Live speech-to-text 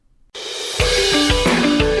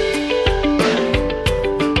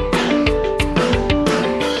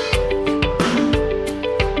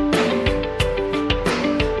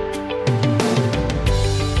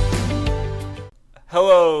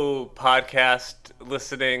podcast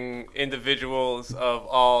listening individuals of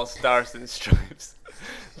all stars and stripes.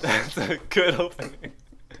 That's a good opening.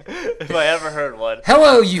 If I ever heard one.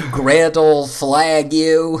 Hello, you grand old flag,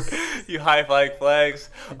 you. You high flags.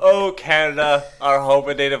 Oh, Canada, our home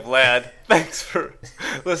and native land. Thanks for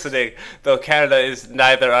listening. Though Canada is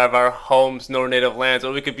neither of our homes nor native lands,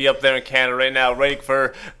 or we could be up there in Canada right now. Rating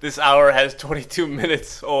for this hour has 22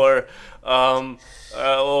 minutes, or what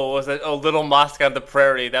was it? Oh, Little Mosque on the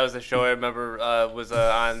Prairie. That was a show I remember was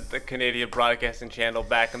on the Canadian Broadcasting Channel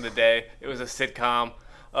back in the day. It was a sitcom.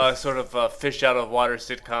 Sort of a fish out of water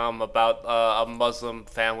sitcom about a Muslim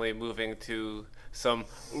family moving to some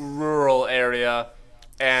rural area,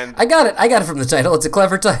 and I got it from the title. It's a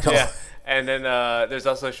clever title. Yeah, and then there's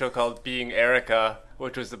also a show called Being Erica,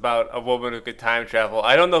 which was about a woman who could time travel.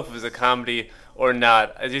 I don't know if it was a comedy or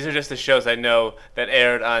not. These are just the shows I know that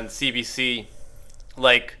aired on CBC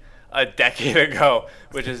like a decade ago,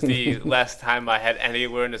 which is the last time I had any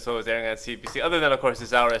awareness of what was airing on CBC, other than, of course,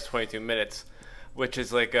 this hour has 22 minutes. Which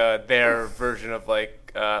is like their version of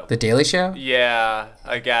like The Daily Show? Yeah,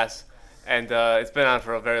 I guess. And it's been on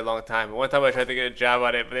for a very long time. One time I tried to get a job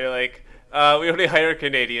on it, but they were like, we only hire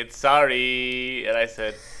Canadians, sorry. And I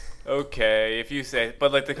said, okay, if you say.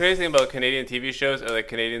 But like the crazy thing about Canadian TV shows, or like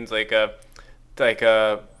Canadians like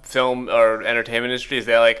film or entertainment industry, is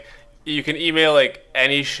that like you can email like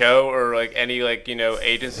any show or like any like, you know,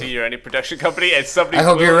 agency or any production company, and somebody I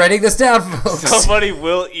hope you're writing this down, folks. Somebody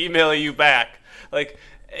will email you back. Like,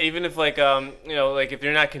 even if, like, you know, like, if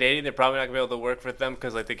you're not Canadian, they're probably not going to be able to work with them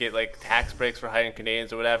because, like, they get, like, tax breaks for hiring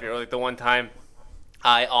Canadians or whatever. Or, like, the one time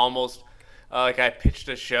I almost, I pitched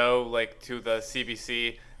a show, like, to the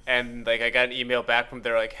CBC, and, like, I got an email back from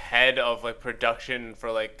their, like, head of, like, production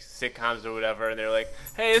for, like, sitcoms or whatever, and they're like,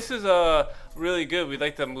 hey, this is really good. We'd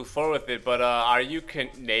like to move forward with it, but are you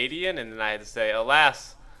Canadian? And then I had to say,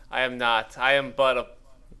 alas, I am not. I am but a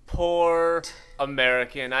poor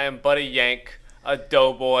American. I am but a Yank. A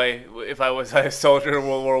doughboy. If I was a soldier in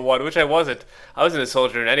World War I, which I wasn't. I wasn't a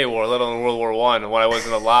soldier in any war, let alone World War I, when I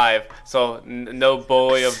wasn't alive. So no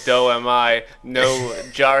boy of dough am I. No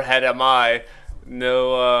jarhead am I.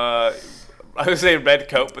 No, I would say red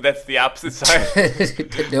coat, but that's the opposite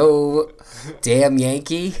side. No damn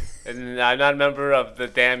Yankee. And I'm not a member of the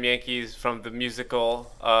Damn Yankees from the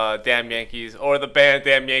musical Damn Yankees, or the band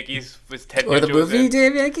Damn Yankees with Ted Or the Nugent movie in.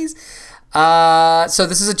 Damn Yankees. So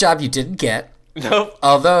this is a job you didn't get. Nope.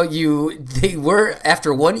 Although they were,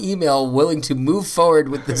 after one email, willing to move forward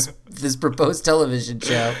with this proposed television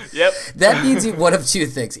show. Yep. That means one of two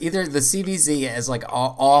things. Either the CBC has like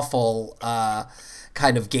awful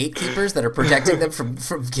kind of gatekeepers that are protecting them from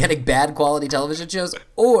getting bad quality television shows,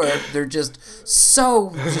 or they're just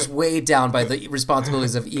weighed down by the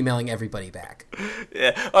responsibilities of emailing everybody back.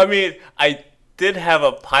 Yeah. I mean, I did have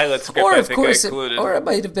a pilot script Or I of think course, I included. or it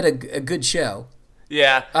might have been a good show.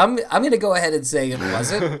 Yeah. I'm gonna go ahead and say it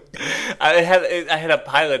wasn't. I had a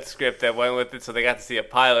pilot script that went with it, so they got to see a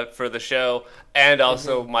pilot for the show and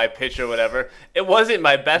also my pitch or whatever. It wasn't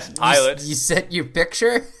my best pilot. You sent your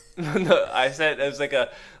picture? No, I said it was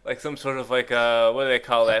like some sort of like what do they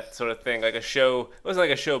call that sort of thing? Like a show. It wasn't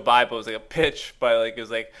like a show bible. It was like a pitch, but like it was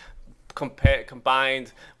like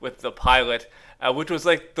combined with the pilot, which was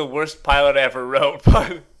like the worst pilot I ever wrote.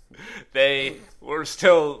 But they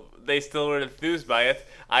still were enthused by it.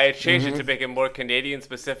 I had changed it to make it more Canadian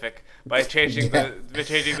specific by changing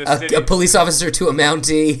the city. A police officer to a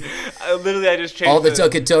Mountie. I just changed all the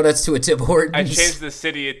Dunkin' Donuts to a Tim Hortons. I changed the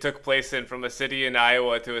city it took place in from a city in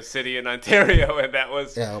Iowa to a city in Ontario, and that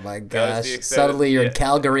was. Oh my gosh! Suddenly you're in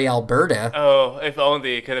Calgary, Alberta. Oh, if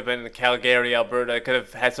only it could have been in Calgary, Alberta. I could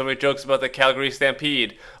have had so many jokes about the Calgary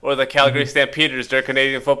Stampede or the Calgary Stampeders, their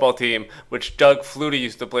Canadian football team, which Doug Flutie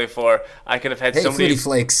used to play for. I could have had so many. Flutie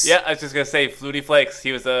Flakes. Yeah, I was just gonna say Flutie Flakes.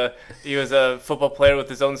 He was a football player with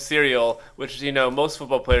his own cereal, which most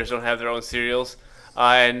football players don't have their own cereals,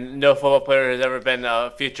 and no football player has ever been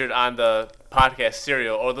featured on the podcast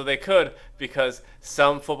Serial, although they could, because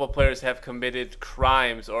some football players have committed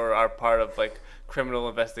crimes or are part of like criminal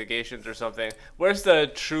investigations or something. Where's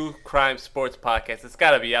the true crime sports podcast? It's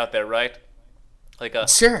got to be out there, right? Like a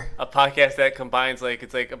podcast that combines like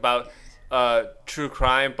it's like about true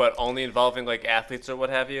crime but only involving like athletes or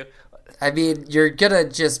what have you. I mean, you're gonna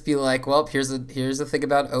just be like, well, here's the thing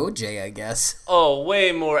about OJ, I guess. Oh,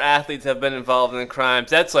 way more athletes have been involved in crimes.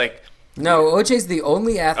 That's like No, OJ's the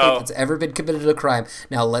only athlete that's ever been committed to a crime.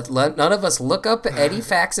 Now, let none of us look up any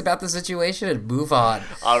facts about the situation and move on.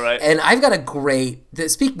 All right. And I've got a great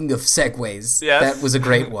speaking of segues, Yes. that was a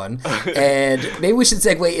great one. And maybe we should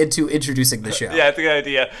segue into introducing the show. Yeah, it's a good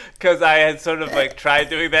idea. Because I had sort of like tried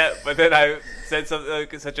doing that, but then I said something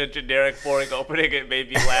like such a generic, boring opening, it made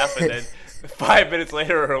me laugh. And then 5 minutes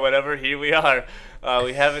later or whatever, here we are.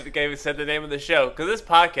 We haven't even said the name of the show. Because this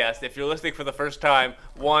podcast, if you're listening for the first time,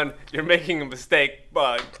 one, you're making a mistake.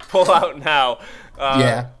 Pull out now.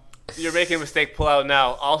 Yeah. You're making a mistake. Pull out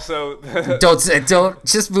now. Also, Don't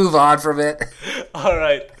just move on from it. all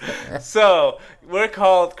right. So we're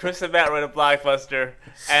called Chris and Matt Write a Blockbuster, and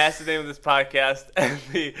that's the name of this podcast. And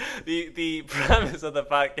the premise of the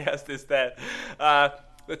podcast is that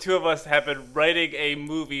the two of us have been writing a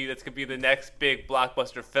movie that's gonna be the next big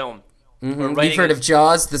blockbuster film. You've heard of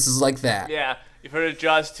Jaws? This is like that. Yeah, you've heard of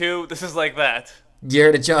Jaws 2? This is like that. You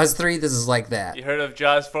heard of Jaws 3? This is like that. You heard of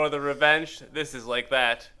Jaws 4: The Revenge? This is like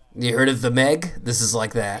that. You heard of The Meg? This is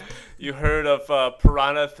like that. You heard of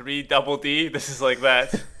Piranha 3 Double D? This is like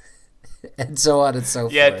that. And so on and so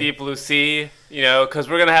forth. Yeah, Deep Blue Sea, because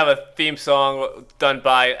we're going to have a theme song done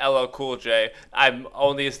by LL Cool J. I'm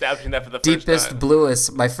only establishing that for the first Deepest, time.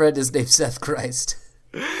 bluest. My friend is named Seth Christ.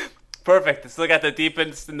 Perfect. It's still got the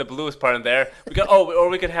deepest and the bluest part in there. Or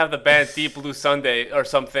we could have the band Deep Blue Sunday or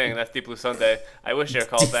something. That's Deep Blue Sunday. I wish they were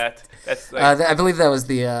called that. That's like, I believe that was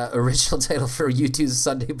the original title for U2's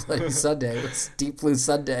Sunday Bloody Sunday. It was Deep Blue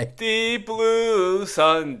Sunday. Deep Blue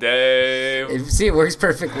Sunday. See, it works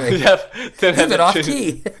perfectly. Yep. Keep it off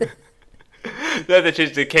key. Don't have to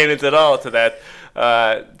change the cadence at all to that.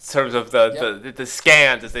 In terms of the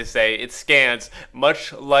scans, as they say, it scans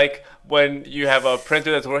much like when you have a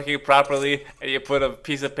printer that's working properly and you put a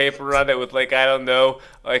piece of paper on it with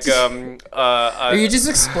Are you just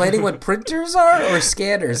explaining what printers are or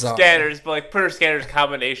scanners are? Scanners, but like printer scanners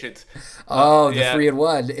combinations. Oh, the yeah.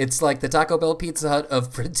 3-in-1. It's like the Taco Bell Pizza Hut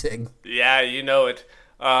of printing. Yeah, you know it.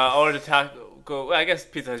 Or the Taco. I guess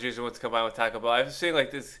Pizza Hut is usually what's combined with Taco Bell. I've seen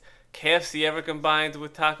like this. KFC ever combined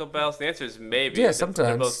with Taco Bell? So the answer is maybe. Yeah,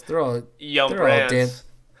 sometimes. They're all brands.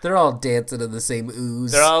 They're all dancing in the same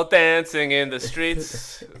ooze. They're all dancing in the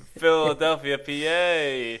streets, Philadelphia,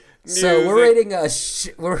 PA. Music. So we're writing a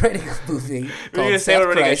movie called We're gonna say Seth we're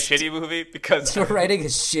writing Christ. a shitty movie because We're writing a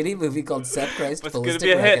shitty movie called Seth Christ But it's gonna Ballistic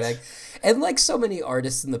be a hit. Reckoning. And like so many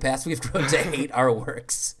artists in the past, we've grown to hate our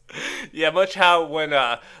works. Yeah, much how when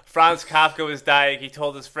Franz Kafka was dying, he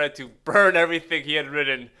told his friend to burn everything he had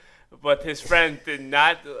written. But his friend did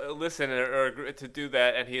not listen or agree to do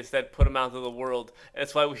that, and he instead put him out into the world.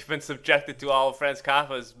 That's why we've been subjected to all of Franz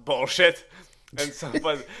Kafka's bullshit. And so,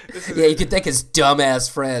 but this is, Yeah, you could thank his dumbass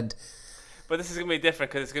friend. But this is going to be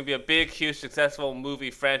different because it's going to be a big, huge, successful movie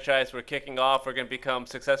franchise. We're kicking off. We're going to become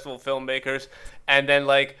successful filmmakers. And then,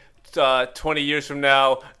 20 years from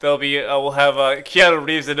now, we'll have Keanu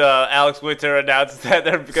Reeves and Alex Winter announce that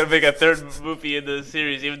they're going to make a third movie in the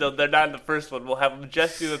series, even though they're not in the first one. We'll have them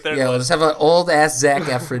just do the third Yeah, one. we'll just have an old-ass Zac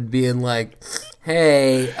Efron being like,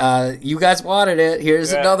 hey, you guys wanted it.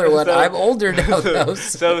 Here's another one. So- I'm older now, though.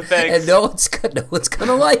 So thanks. And no one's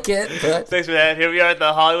gonna like it. But Thanks for that. Here we are at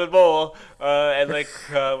the Hollywood Bowl. We're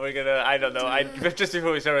going to, I don't know. Just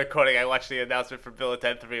before we started recording, I watched the announcement for Bill and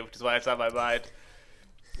Ted 3, which is why it's on my mind.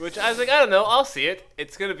 Which I was like, I don't know, I'll see it.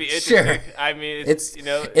 It's going to be interesting. Sure. I mean,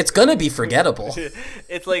 it's gonna be forgettable.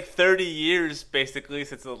 It's like 30 years, basically,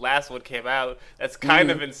 since the last one came out. That's kind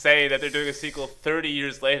of insane that they're doing a sequel 30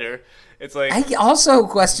 years later. It's like... I also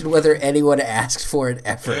question whether anyone asked for it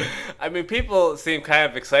ever. I mean, people seem kind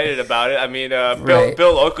of excited about it. I mean, Right.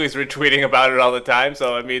 Bill Oakley's retweeting about it all the time.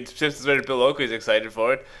 So, I mean, Simpsons Reddit Bill Oakley's excited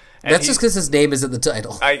for it. And That's just because his name is in the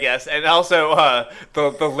title. I guess. And also,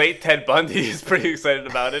 the late Ted Bundy is pretty excited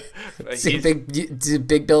about it. See,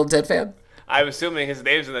 big Bill and Ted fan? I'm assuming his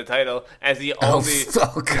name's in the title as the only...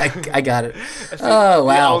 I got it. Oh,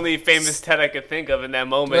 wow. The only famous Ted I could think of in that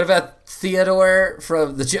moment. What about Theodore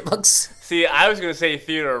from the Chipmunks? See, I was going to say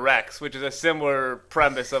Theodore Rex, which is a similar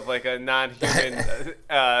premise of like a non-human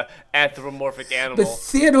anthropomorphic animal. But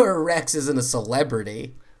Theodore Rex isn't a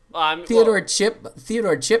celebrity. Theodore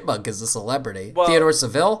Chipmunk is a celebrity. Well- Theodore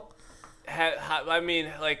Seville?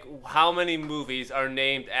 How many movies are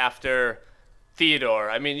named after Theodore?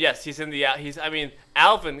 I mean, yes,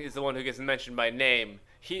 Alvin is the one who gets mentioned by name.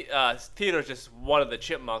 Theodore's just one of the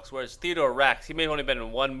Chipmunks, whereas Theodore Rex, he may have only been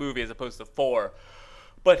in one movie as opposed to 4.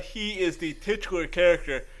 But he is the titular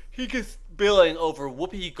character. He gets billing over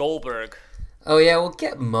Whoopi Goldberg. Oh, yeah, well,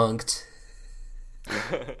 get monked.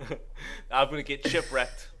 I'm going to get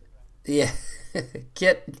chipwrecked. Yeah.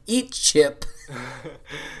 Eat chip.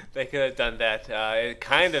 They could have done that. It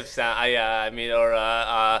kind of sound.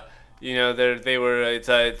 It's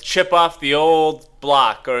a chip off the old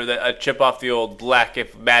block or a chip off the old black.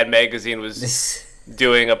 If Mad Magazine was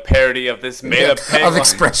doing a parody of this made-up tagline. Of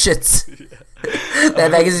Expressions.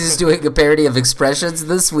 That magazine is doing a parody of Expressions.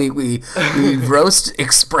 This week we roast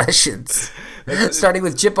Expressions. Starting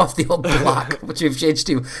with Chip Off the Old Block, which we've changed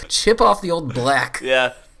to Chip Off the Old Black.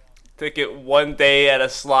 Yeah. Take it one day at a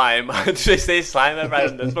slime. Did they say slime ever? I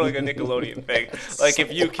don't know. It's probably like a Nickelodeon thing. Like,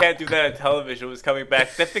 if you can't do that on television, it was coming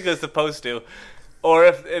back. I think it was supposed to. Or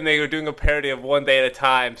if and they were doing a parody of One Day at a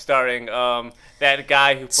Time, starring that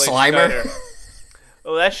guy who played Slimer. Schneider.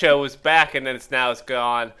 Well, that show was back, and then it's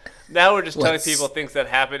gone. Now we're just telling people things that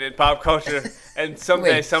happen in pop culture, and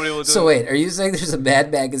someday somebody will do. So wait, are you saying there's a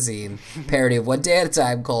Mad Magazine parody of One Day at a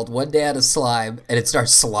Time called One Day at a Slime, and it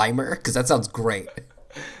stars Slimer? Because that sounds great.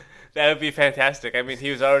 That would be fantastic. I mean,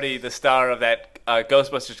 he was already the star of that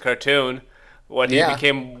Ghostbusters cartoon. When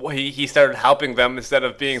he started helping them instead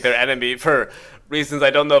of being their enemy for reasons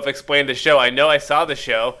I don't know if explained the show. I know I saw the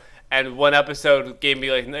show, and one episode gave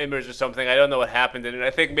me like nightmares or something. I don't know what happened in it. I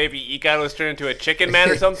think maybe Egon was turned into a chicken man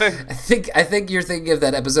or something. I think you're thinking of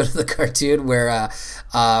that episode of the cartoon where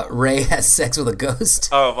Ray has sex with a ghost.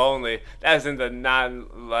 Oh, if only. That was in the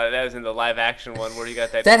live action one where you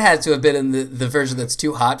got that. That had to have been in the version that's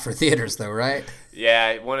too hot for theaters, though, right?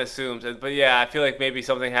 Yeah, one assumes. But yeah, I feel like maybe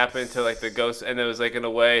something happened to like the ghost, and it was like in a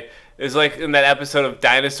way, it was like in that episode of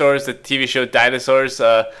Dinosaurs, the TV show Dinosaurs.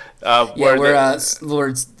 Where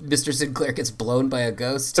Mr. Sinclair gets blown by a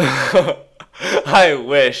ghost. I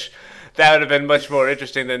wish that would have been much more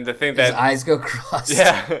interesting than the thing that his eyes go crossed.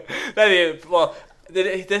 Yeah, did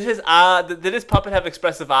his puppet have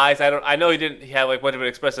expressive eyes? I know he didn't have like much of an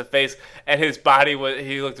expressive face, and his body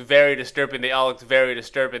he looked very disturbing. They all looked very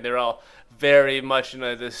disturbing. They're all very much in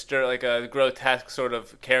a grotesque sort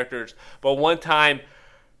of characters. But one time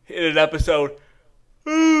in an episode,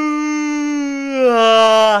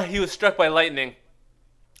 he was struck by lightning,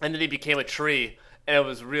 and then he became a tree, and it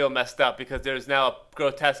was real messed up because there's now a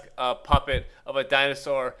grotesque puppet of a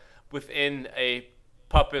dinosaur within a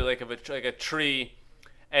puppet like a tree,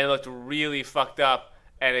 and it looked really fucked up.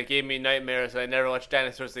 And it gave me nightmares, and I never watched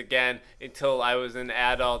Dinosaurs again until I was an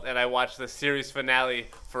adult, and I watched the series finale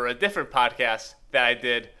for a different podcast that I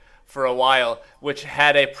did for a while, which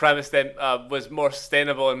had a premise that was more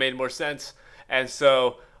sustainable and made more sense. And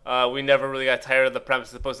so we never really got tired of the premise,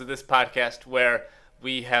 as opposed to this podcast, where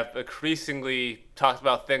we have increasingly talked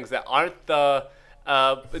about things that aren't the...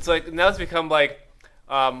 it's like, now it's become like...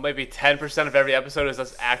 maybe 10% of every episode is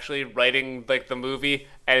us actually writing like the movie,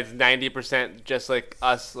 and it's 90% just like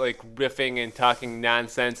us like riffing and talking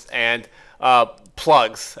nonsense and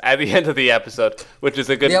plugs at the end of the episode, which is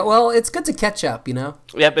a good. Yeah, well, it's good to catch up, you know.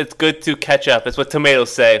 Yep, it's good to catch up. That's what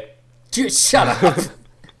tomatoes say. Dude, shut up.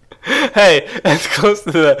 Hey, that's close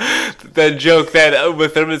to the joke that Uma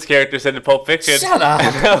Thurman's character said in Pulp Fiction. Shut up.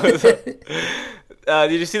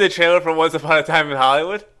 Did you see the trailer for Once Upon a Time in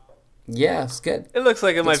Hollywood? Yeah, it's good. It looks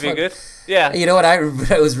like it might be good. Yeah. You know what I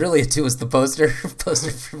was really into was the poster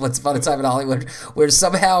for Once Upon a Time in Hollywood, where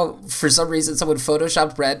somehow, for some reason, someone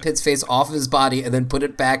photoshopped Brad Pitt's face off of his body and then put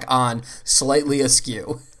it back on slightly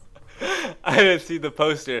askew. I didn't see the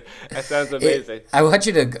poster. That sounds amazing. I want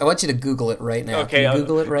you to Google it right now. Okay, Can you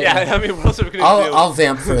Google it right now? Yeah, I mean, what else are we going to do? I'll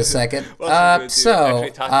vamp for a second.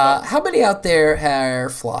 How many out there are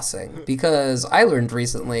flossing? Because I learned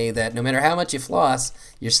recently that no matter how much you floss,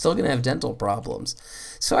 you're still going to have dental problems.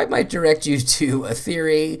 So I might direct you to a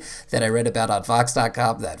theory that I read about on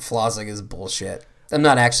Vox.com that flossing is bullshit. I'm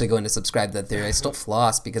not actually going to subscribe to that theory. I still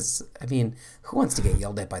floss because, I mean, who wants to get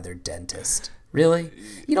yelled at by their dentist? Really?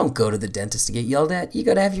 You don't go to the dentist to get yelled at. You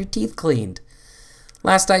go to have your teeth cleaned.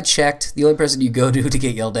 Last I checked, the only person you go to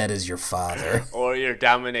get yelled at is your father. Or your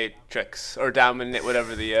dominatrix. Or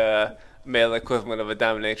whatever the male equivalent of a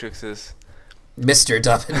dominatrix is. Mr.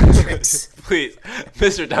 Dominatrix. Please.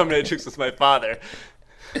 Mr. Dominatrix is my father.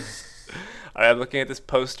 Alright, I'm looking at this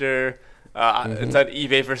poster. It's on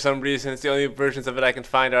eBay for some reason. It's the only versions of it I can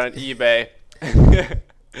find are on eBay.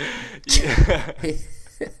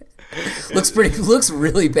 Looks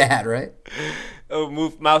really bad, right? Oh,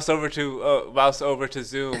 move mouse over to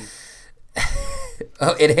zoom.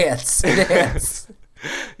 Oh, enhance.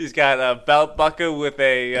 He's got a belt buckle with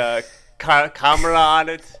a camera on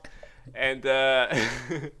it, and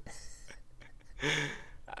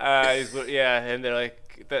and they're like,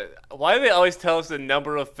 why do they always tell us the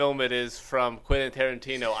number of film it is from Quentin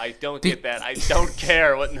Tarantino? I don't get that. I don't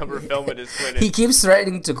care what number of film it is, Quentin. He keeps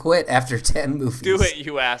threatening to quit after 10 movies. Do it,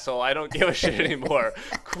 you asshole. I don't give a shit anymore.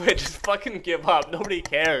 Quit. Just fucking give up. Nobody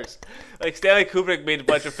cares. Like, Stanley Kubrick made a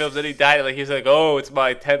bunch of films and he died. Like, he's like, oh, it's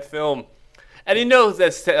my 10th film. And he knows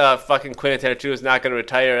that fucking Quentin Tarantino is not going to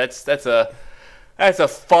retire. That's a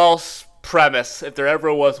false premise, if there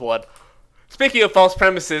ever was one. Speaking of false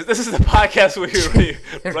premises, this is the podcast where you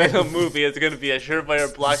write a movie. It's going to be a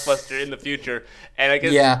surefire blockbuster in the future. And I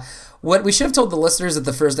guess... Yeah. What we should have told the listeners at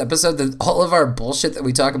the first episode that all of our bullshit that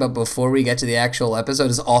we talk about before we get to the actual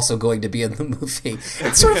episode is also going to be in the movie.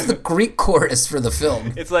 It's sort of the Greek chorus for the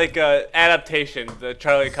film. It's like adaptation, the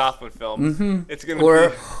Charlie Kaufman film. Mm-hmm. It's going to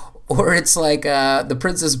be... Or it's like The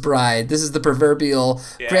Princess Bride. This is the proverbial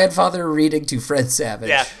grandfather reading to Fred Savage.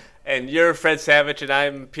 Yeah, and you're Fred Savage and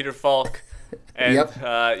I'm Peter Falk. And,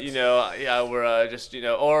 we're just,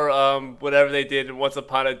 or whatever they did in Once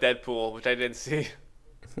Upon a Deadpool, which I didn't see.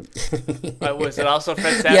 Was it also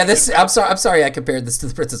Fred Savage? Yeah, I'm sorry I compared this to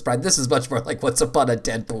The Princess Bride. This is much more like Once Upon a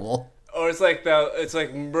Deadpool. Or it's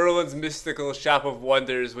like Merlin's Mystical Shop of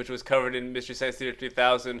Wonders, which was covered in Mystery Science Theater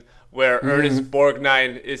 3000, where Ernest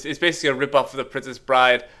Borgnine is basically a ripoff of The Princess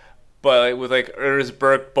Bride, but with like Ernest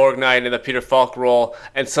Borgnine in the Peter Falk role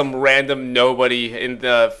and some random nobody in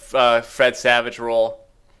the Fred Savage role.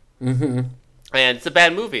 Mm-hmm. And it's a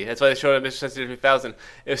bad movie. That's why they showed it in Mystery Science Theater 3000.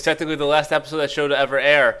 It was technically the last episode that show to ever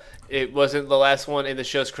air. It wasn't the last one in the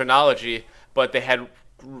show's chronology, but they had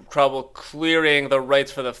trouble clearing the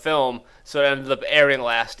rights for the film, so it ended up airing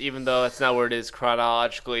last, even though that's not where it is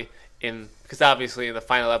chronologically. Because obviously in the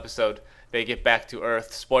final episode, they get back to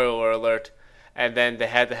Earth. Spoiler alert. And then they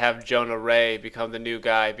had to have Jonah Ray become the new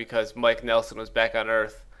guy because Mike Nelson was back on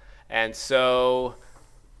Earth. And so,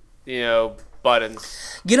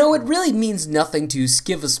 buttons. It really means nothing to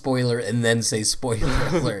give a spoiler and then say spoiler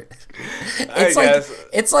alert.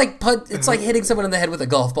 It's like hitting someone in the head with a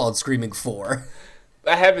golf ball and screaming 4.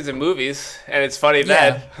 That happens in movies, and it's funny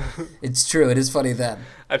then. It's true. It is funny then.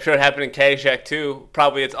 I'm sure it happened in Caddyshack 2.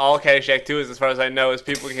 Probably it's all Caddyshack 2 as far as I know, is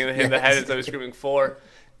people getting hit in the head instead of screaming 4.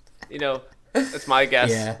 That's my guess.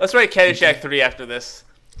 Yeah. Let's write Caddyshack 3 after this.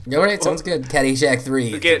 All right, sounds good. Caddyshack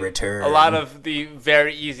 3, get The Return. A lot of the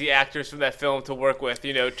very easy actors from that film to work with.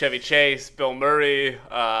 Chevy Chase, Bill Murray.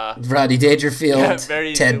 Rodney Dangerfield,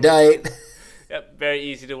 Ted Knight. Yep, very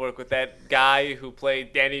easy to work with. That guy who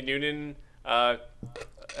played Danny Noonan.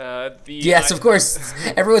 Yes, of course.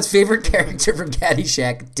 Everyone's favorite character from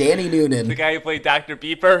Caddyshack, Danny Noonan. The guy who played Dr.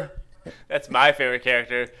 Beeper. That's my favorite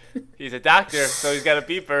character. He's a doctor, so he's got a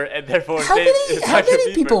beeper, and therefore how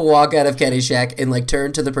many people walk out of Caddyshack and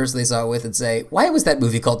turn to the person they saw it with and say, "Why was that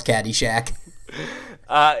movie called Caddyshack?"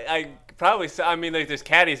 There's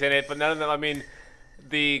caddies in it, but none of them.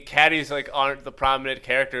 The caddies aren't the prominent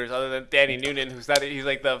characters other than Danny Noonan, he's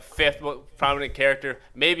like the 5th most prominent character,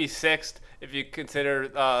 maybe 6th if you consider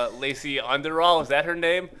Lacey Underall. Is that her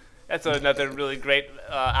name? That's another really great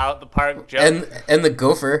out the park joke. And the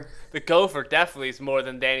Gopher. The Gopher definitely is more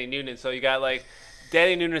than Danny Noonan. So you got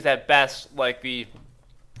Danny Noonan's at best the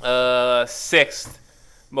 6th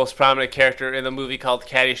most prominent character in the movie called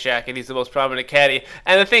Caddyshack, and he's the most prominent caddy.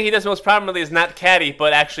 And the thing he does most prominently is not caddy,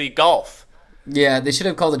 but actually golf. Yeah, they should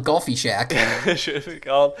have called it Golfy Shack. should have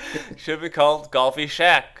been called Golfy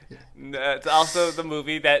Shack. It's also the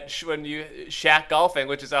movie that when you Shaq golfing,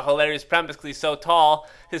 which is a hilarious premise because he's so tall,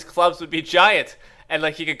 his clubs would be giant. And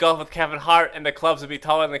he could golf with Kevin Hart, and the clubs would be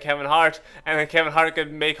taller than Kevin Hart, and then Kevin Hart could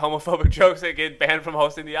make homophobic jokes and get banned from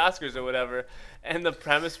hosting the Oscars or whatever. And the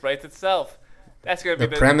premise writes itself. That's gonna be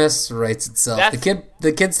the premise writes itself.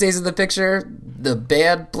 The kid stays in the picture. The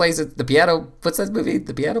band plays it. The piano. What's that movie?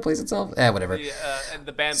 The piano plays itself. Whatever. And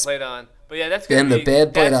the band played on. But yeah, that's gonna be.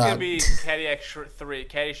 That's gonna be Caddyshack 3.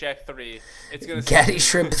 Caddyshack 3. It's gonna. Caddy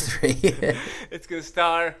Shrimp 3. It's gonna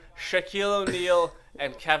star Shaquille O'Neal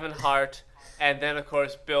and Kevin Hart. And then, of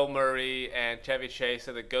course, Bill Murray and Chevy Chase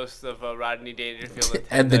and the ghosts of Rodney Dangerfield.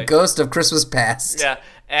 And the ghost of Christmas Past. Yeah,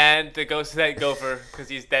 and the ghost of that Gopher, because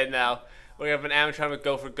he's dead now. We have an animatronic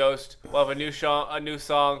Gopher ghost. We'll have a new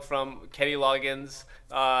song from Kenny Loggins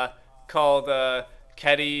called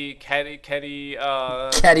Caddy Loggins.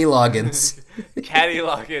 Caddy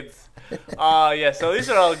Loggins. So these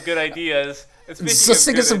are all good ideas. So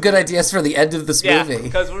sing us some good ideas for the end of this movie. Yeah,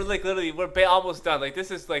 because we're we're almost done.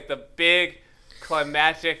 This is the big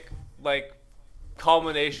climactic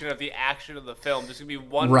culmination of the action of the film. There's gonna be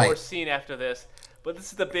one more scene after this, but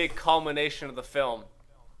this is the big culmination of the film.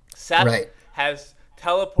 Seth has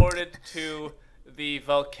teleported to the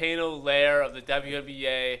volcano lair of the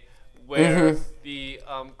WNBA, where the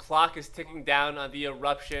clock is ticking down on the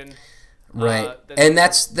eruption Right, and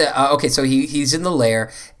that's the okay. So he's in the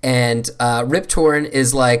lair, and Rip Torn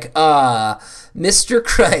is like, Mr.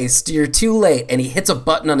 Christ, you're too late, and he hits a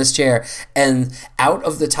button on his chair, and out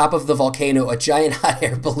of the top of the volcano, a giant hot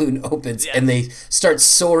air balloon opens, and they start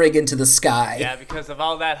soaring into the sky. Yeah, because of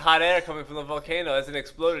all that hot air coming from the volcano, it hasn't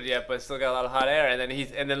exploded yet, but it's still got a lot of hot air,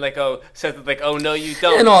 and then like says like, oh no, you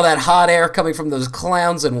don't, and all that hot air coming from those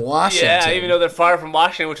clowns in Washington. Yeah, even though they're far from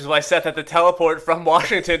Washington, which is why Seth had to teleport from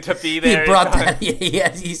Washington to be there. He brought that.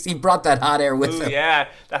 He brought that hot air with him. Yeah,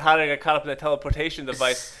 that hot air got caught up in the teleportation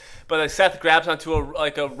device. But like Seth grabs onto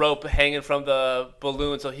a rope hanging from the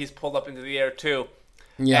balloon, so he's pulled up into the air too.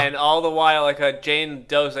 Yeah. And all the while, like Jane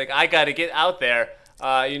Doe's like, I gotta get out there.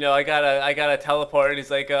 I gotta teleport. And he's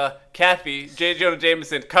like, Kathy, J. Jonah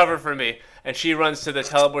Jameson, cover for me. And she runs to the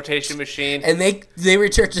teleportation machine. And they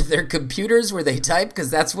return to their computers where they type, because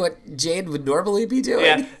that's what Jane would normally be doing.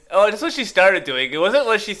 Yeah. Oh, that's what she started doing. It wasn't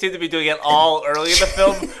what she seemed to be doing at all early in the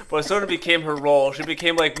film, but it sort of became her role. She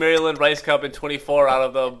became like Marilyn Rice Cup in 24 out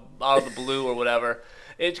of the blue or whatever.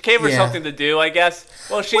 It gave her something to do, I guess.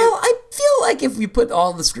 Well, I feel like if we put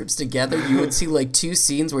all the scripts together, you would see like two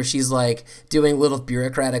scenes where she's like doing little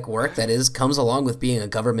bureaucratic work that comes along with being a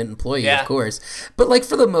government employee, of course. But like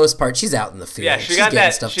for the most part, she's out in the field. Yeah, she got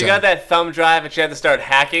that thumb drive, and she had to start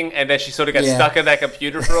hacking, and then she sort of got stuck in that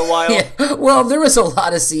computer for a while. Yeah. Well, there was a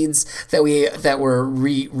lot of scenes that were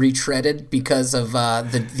retreaded because of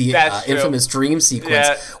the infamous dream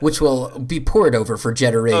sequence, which will be poured over for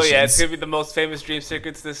generations. Oh yeah, it's gonna be the most famous dream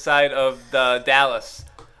sequence this side of Dallas.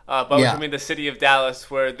 I mean the city of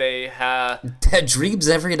Dallas, where they have dreams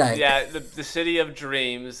every night. Yeah, the city of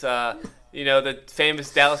dreams. The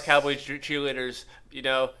famous Dallas Cowboys cheerleaders.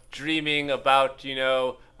 Dreaming about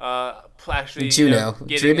actually Juno.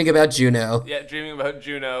 Dreaming about Juno. Yeah, dreaming about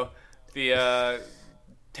Juno. The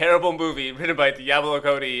terrible movie written by Diablo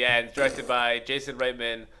Cody and directed by Jason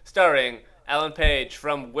Reitman, starring Ellen Page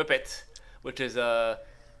from Whip It, which is a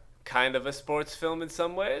kind of a sports film in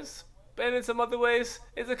some ways, and in some other ways,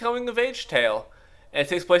 it's a coming-of-age tale. And it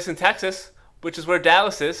takes place in Texas, which is where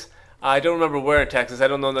Dallas is. I don't remember where in Texas. I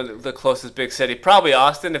don't know the closest big city. Probably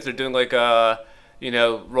Austin, if they're doing like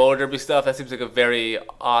roller derby stuff. That seems like a very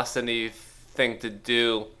Austin-y thing to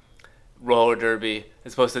do, roller derby,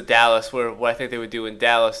 as opposed to Dallas, where what I think they would do in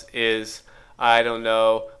Dallas is, I don't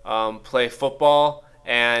know, play football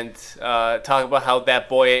and talk about how that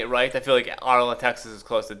boy ain't right. I feel like Arlen, Texas is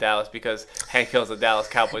close to Dallas because Hank Hill's a Dallas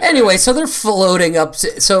Cowboys. Anyway, so they're floating up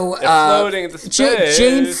to... So, floating into space.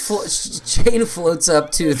 Jane floats up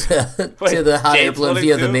to the hot air balloon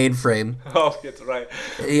via the mainframe. Oh, that's right.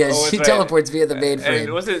 Yeah, she teleports via the mainframe.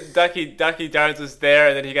 And wasn't Ducky Darns was there,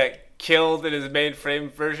 and then he got killed in his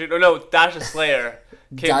mainframe version? Oh, no, Dasha Slayer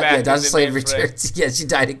came back. Yeah, Dasha Slayer returned. Yeah, she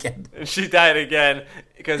died again. She died again.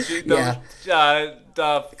 Because if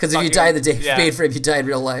you die in the mainframe, you die in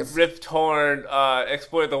real life. Rip Torn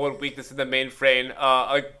exploited the one weakness in the mainframe,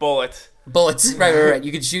 like bullets. Bullets, right.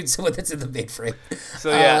 You can shoot someone that's in the mainframe.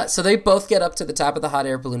 So they both get up to the top of the hot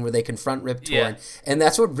air balloon where they confront Rip Torn, and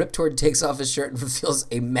that's when Rip Torn takes off his shirt and reveals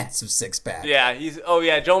a massive six-pack. Yeah,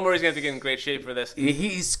 Joel Murray's gonna have to get in great shape for this.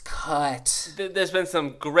 He's cut. There's been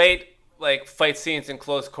some great fight scenes in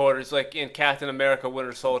close quarters, like in Captain America: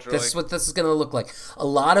 Winter Soldier. This is what this is going to look like. A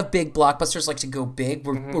lot of big blockbusters like to go big.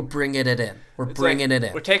 We're bringing it in. We're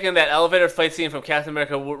taking that elevator fight scene from Captain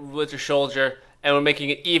America: Winter Soldier, and we're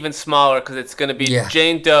making it even smaller because it's going to be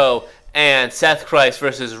Jane Doe and Seth Christ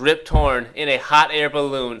versus Rip Torn in a hot air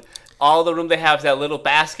balloon. All the room they have is that little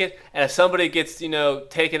basket, and if somebody gets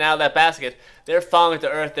taken out of that basket, they're falling to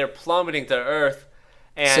earth. They're plummeting to earth.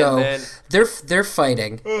 And they're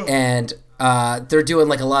fighting, and they're doing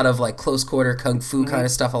like a lot of like close quarter kung fu kind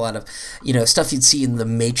of stuff. A lot of stuff you'd see in The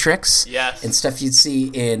Matrix, and stuff you'd see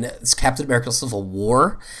in Captain America: Civil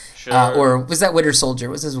War, or was that Winter Soldier?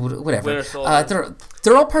 Was this whatever? Winter Soldier.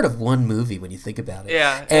 They're all part of one movie when you think about it.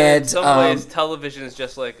 Yeah, and in some ways, television is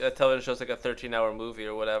just like a television show's like a 13-hour movie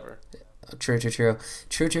or whatever. True. And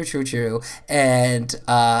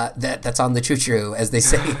that's on the true, as they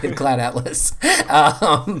say in Cloud Atlas.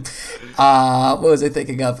 What was I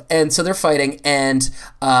thinking of? And so they're fighting, and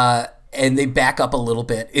they back up a little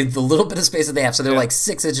bit in the little bit of space that they have. So they're like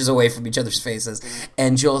 6 inches away from each other's faces.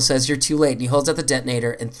 And Joel says, "You're too late." And he holds out the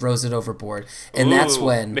detonator and throws it overboard. And that's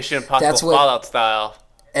when Mission Impossible Fallout style.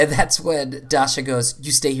 And that's when Dasha goes,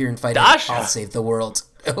 "You stay here and fight. I'll save the world."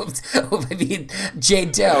 I mean,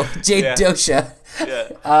 Jane Doe, Yeah. Dosha. Yeah.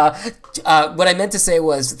 What I meant to say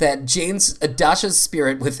was that Dasha's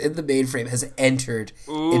spirit within the mainframe has entered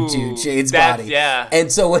into Jane's body. Yeah.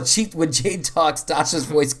 And so when Jane talks, Dasha's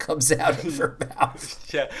voice comes out of her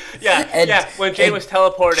mouth. Yeah. When Jane was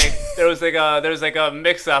teleporting, there was like a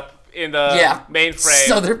mix up in the mainframe.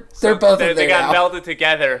 So they're both in there They got now. melded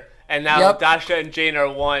together, and now Yep. Dasha and Jane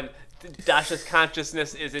are one. Dasha's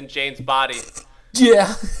consciousness is in Jane's body.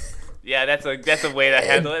 Yeah. Yeah, that's a way to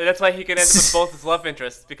handle it. That's why he can end up with both his love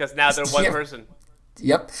interests, because now they're one person.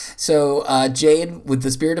 Yep. So Jane, with the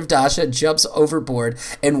spirit of Dasha, jumps overboard,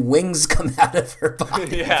 and wings come out of her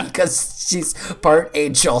body Yeah. because she's part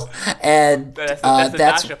angel. And That's the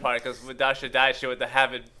Dasha part, because when Dasha died, she went to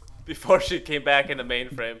heaven before she came back in the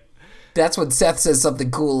mainframe. that's when Seth says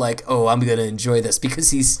something cool like, "Oh, I'm gonna enjoy this,"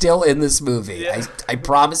 because he's still in this movie. Yeah. I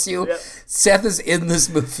promise you, Yep. Seth is in this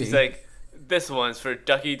movie. It's like, this one's for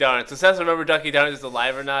Ducky Darn. So Seth, remember Ducky Darn is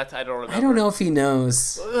alive or not? I don't remember. I don't know if he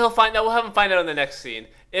knows. We'll find out. We'll have him find out in the next scene.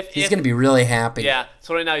 He's gonna be really happy. Yeah.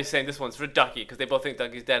 So right now he's saying this one's for Ducky, because they both think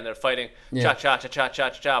Ducky's dead and they're fighting. Yeah. Cha cha cha cha cha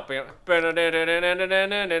cha cha.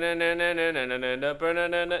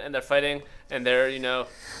 And they're fighting, and they're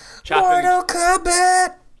chopping. Mortal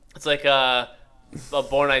Kombat. It's like a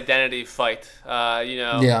Born Identity fight.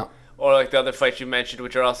 Yeah. Or like the other fights you mentioned,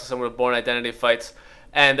 which are also some of the Born Identity fights.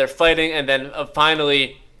 And they're fighting, and then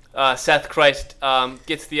finally, Seth Christ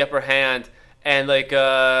gets the upper hand, and like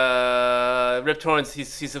Rip Torn's,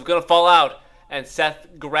 he's gonna fall out, and Seth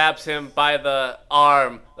grabs him by the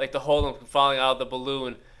arm, like to hold him from falling out of the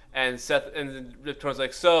balloon. And Rip Torn's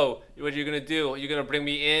like, "So, what are you gonna do? You're gonna bring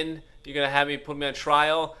me in? You're gonna have me put me on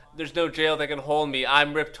trial? There's no jail that can hold me.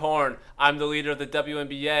 I'm Rip Torn. I'm the leader of the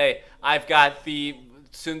WNBA. I've got the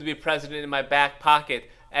soon-to-be president in my back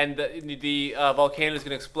pocket." And the volcano is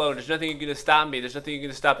going to explode. There's nothing you can do to stop me. There's nothing you can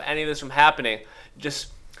do to stop any of this from happening.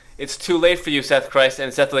 It's too late for you, Seth Christ.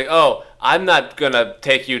 And Seth's like, "Oh, I'm not going to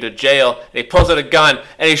take you to jail." And he pulls out a gun,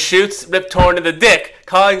 and he shoots Rip Torn in the dick,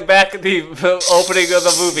 calling back the opening of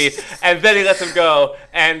the movie. And then he lets him go,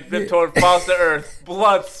 and Rip Torn falls to earth,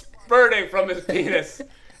 blood spurting from his penis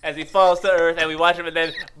as he falls to earth. And we watch him, and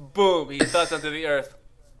then, boom, he thuds onto the earth.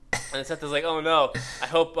 And Seth is like, "Oh, no, I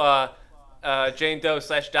hope... Jane Doe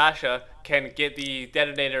 / Dasha can get the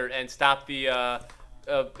detonator and stop the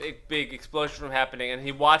big explosion from happening." And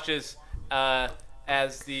he watches I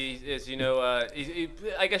guess you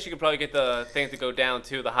could probably get the thing to go down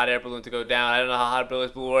too, the hot air balloon to go down. I don't know how hot air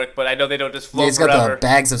balloons will work, but I know they don't just float He's got forever. the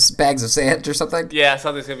bags of sand or something. Yeah,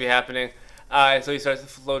 something's gonna be happening. So he starts to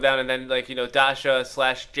flow down, and then Dasha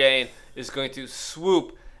 / Jane is going to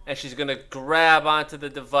swoop, and she's gonna grab onto the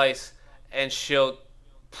device, and she'll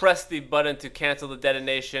press the button to cancel the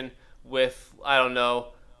detonation with, I don't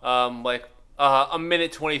know, a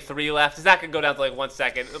minute 23 left. It's not going to go down to like 1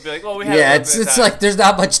 second. It'll be like, "Oh, we have Yeah, a little bit of it's time." like there's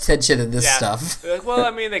not much tension in this stuff. They're like, "Well,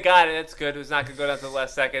 I mean, they got it. It's good. It's not going to go down to the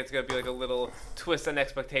last second. It's going to be like a little twist on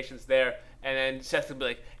expectations there." And then Seth's going to be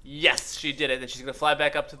like, "Yes, she did it." And she's going to fly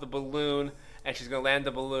back up to the balloon, and she's going to land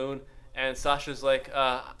the balloon. And Sasha's like,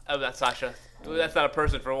 oh, not Sasha. That's not a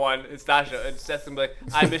person, for one. It's Dasha. And Seth's going to be like,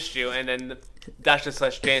 "I missed you." And then Dasha /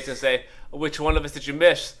 Jane's going to say, "Which one of us did you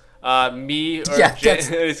miss? Me or Jane?" He's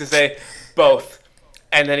going to say, "Both."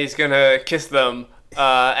 And then he's going to kiss them.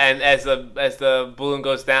 And as the balloon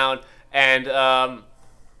goes down, and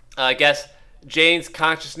I guess Jane's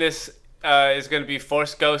consciousness is going to be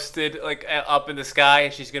force ghosted, like up in the sky,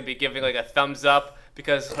 and she's going to be giving like a thumbs up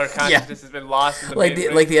because her consciousness has been lost. In the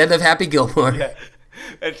like the end of Happy Gilmore. Yeah.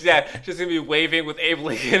 And, she's going to be waving with Abe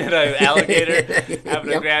Lincoln and an alligator,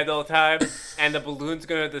 having a grand old time. And the balloon's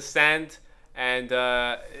going to descend, and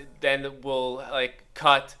then we'll like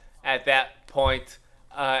cut at that point,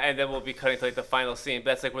 and then we'll be cutting to like the final scene.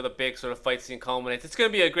 That's like where the big sort of fight scene culminates. It's going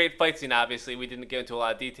to be a great fight scene, obviously. We didn't get into a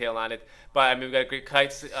lot of detail on it, but I mean, we've got a great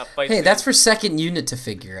fight scene. Hey, that's for Second Unit to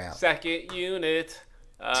figure out. Second Unit.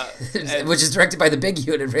 Which is directed by the big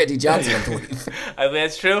unit, Randy Johnson, I believe. I mean,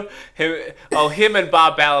 that's true. Him and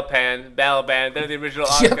Bob Balaban, they're the original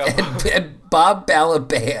Yep, and Bob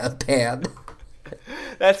Balaban.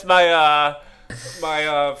 That's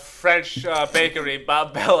my French bakery,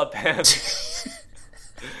 Bob Balaban.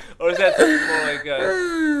 Or is that something more like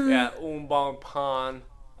Un Bon Pain?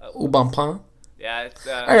 Un Bon Pain? Yeah, it's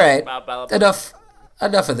all right. Bob Balaban.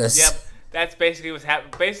 Enough of this. Yep, that's basically what's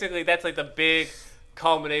happening. Basically, that's like the big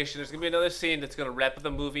culmination. There's gonna be another scene that's gonna wrap up the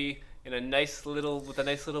movie in a nice little with a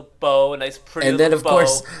nice little bow, a nice pretty And little then, of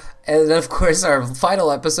bow. course, our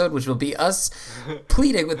final episode, which will be us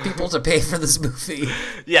pleading with people to pay for this movie.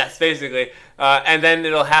 Yes, basically. And then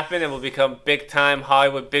it'll happen and we'll become big time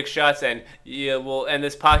Hollywood big shots, and and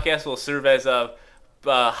this podcast will serve as a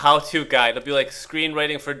how-to guide. It'll be like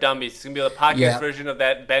screenwriting for dummies. It's gonna be the podcast version of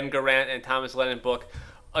that Ben Garant and Thomas Lennon book,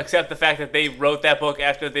 except the fact that they wrote that book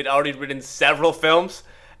after they'd already written several films.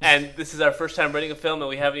 And this is our first time writing a film, and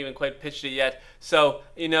we haven't even quite pitched it yet. So,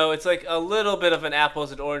 it's like a little bit of an apples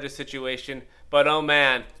and oranges situation. But, oh,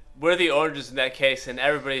 man, we're the oranges in that case, and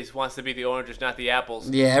everybody wants to be the oranges, not the apples.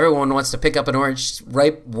 Yeah, everyone wants to pick up an orange,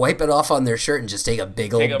 wipe it off on their shirt, and just take a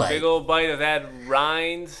big old bite. Take a big old bite of that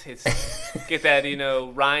rind. Get that,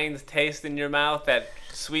 rind taste in your mouth, that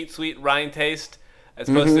sweet, sweet rind taste. As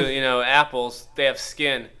opposed to, apples, they have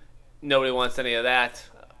skin. Nobody wants any of that.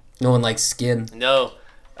 No one likes skin. No.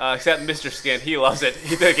 Except Mr. Skin. He loves it.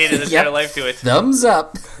 He dedicated his entire life to it. Thumbs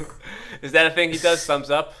up. Is that a thing he does? Thumbs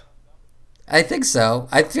up? I think so.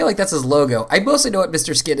 I feel like that's his logo. I mostly know what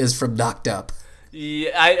Mr. Skin is from Knocked Up. Yeah,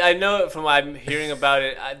 I know it from I'm hearing about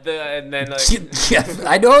it. And then yeah,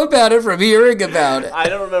 I know about it from hearing about it. I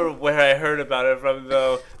don't remember where I heard about it from,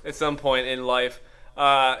 though, at some point in life.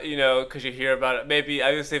 Because you hear about it. Maybe I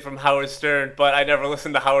was going to say from Howard Stern, but I never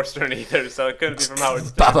listened to Howard Stern either, so it couldn't be from Howard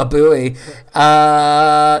Stern. Baba Booey.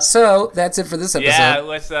 So that's it for this episode. Yeah,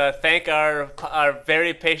 let's thank our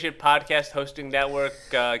very patient podcast hosting network,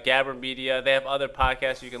 Gabber Media. They have other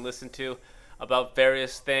podcasts you can listen to about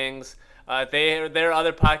various things. Their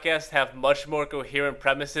other podcasts have much more coherent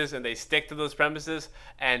premises, and they stick to those premises,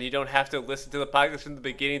 and you don't have to listen to the podcast from the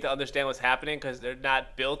beginning to understand what's happening, because they're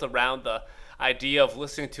not built around the idea of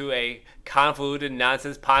listening to a convoluted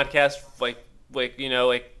nonsense podcast, like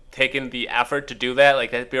taking the effort to do that.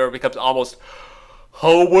 Like, that becomes almost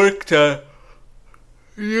homework to,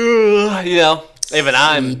 even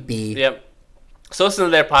I'm. Yep. So listen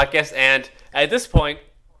to their podcast, and at this point,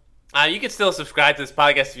 you can still subscribe to this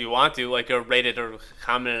podcast if you want to, or rate it or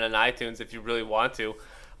comment it on iTunes if you really want to.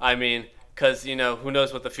 I mean, because, who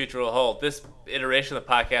knows what the future will hold. This iteration of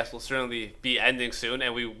the podcast will certainly be ending soon,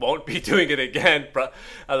 and we won't be doing it again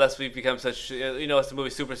unless we become such, as the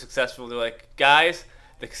movie's super successful. They're like, guys,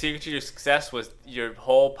 the secret to your success was your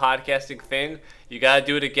whole podcasting thing. You got to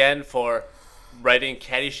do it again for writing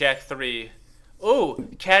Caddyshack 3. Ooh,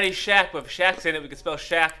 Caddyshack, with Shaq's in it. We can spell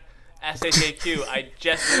Shaq, S-H-A-Q. I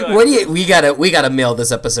just we gotta mail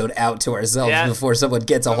this episode out to ourselves before someone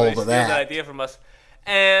gets a hold of that. That idea from us.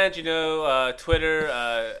 And, Twitter,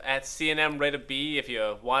 at CNM Rate a B, if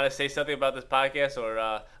you want to say something about this podcast,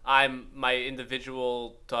 or my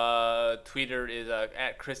individual tweeter is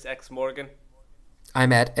at Chris X Morgan.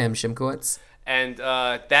 I'm at M Shimkowitz. And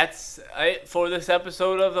that's it for this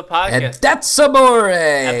episode of the podcast. And that's amore!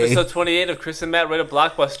 Episode 28 of Chris and Matt Write a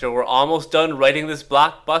Blockbuster. We're almost done writing this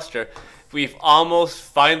blockbuster. We've almost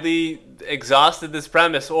finally exhausted this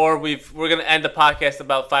premise, or we're going to end the podcast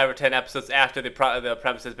about 5 or 10 episodes after the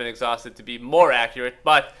premise has been exhausted to be more accurate.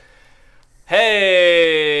 But,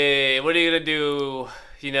 hey, what are you going to do?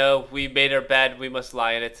 We made our bed, we must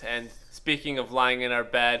lie in it. And speaking of lying in our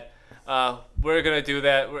bed, we're going to do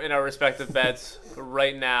that. We're in our respective beds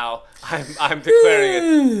right now. I'm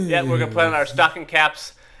declaring it. Yeah, we're going to put on our stocking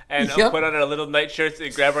caps and put on our little nightshirts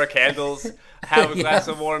and grab our candles, have a glass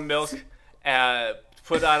of warm milk,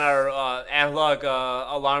 put on our analog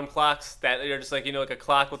alarm clocks that are just like a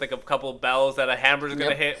clock with a couple of bells that a hammer's going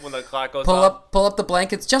to hit when the clock goes off. Pull up the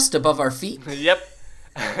blankets just above our feet. Yep.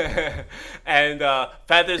 And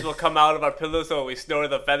feathers will come out of our pillows, so when we snore,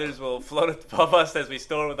 the feathers will float above us as we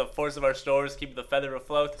snore with the force of our snores, keep the feather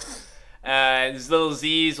afloat. And these little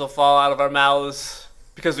Z's will fall out of our mouths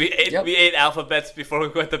because we ate alphabets before we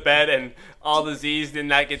went to bed, and all the Z's did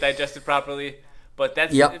not get digested properly. But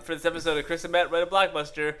that's it for this episode of Chris and Matt Write a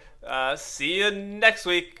Blockbuster. See you next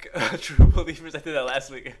week. True Believers. I did that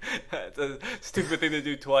last week. It's a stupid thing to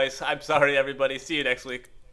do twice. I'm sorry, everybody. See you next week.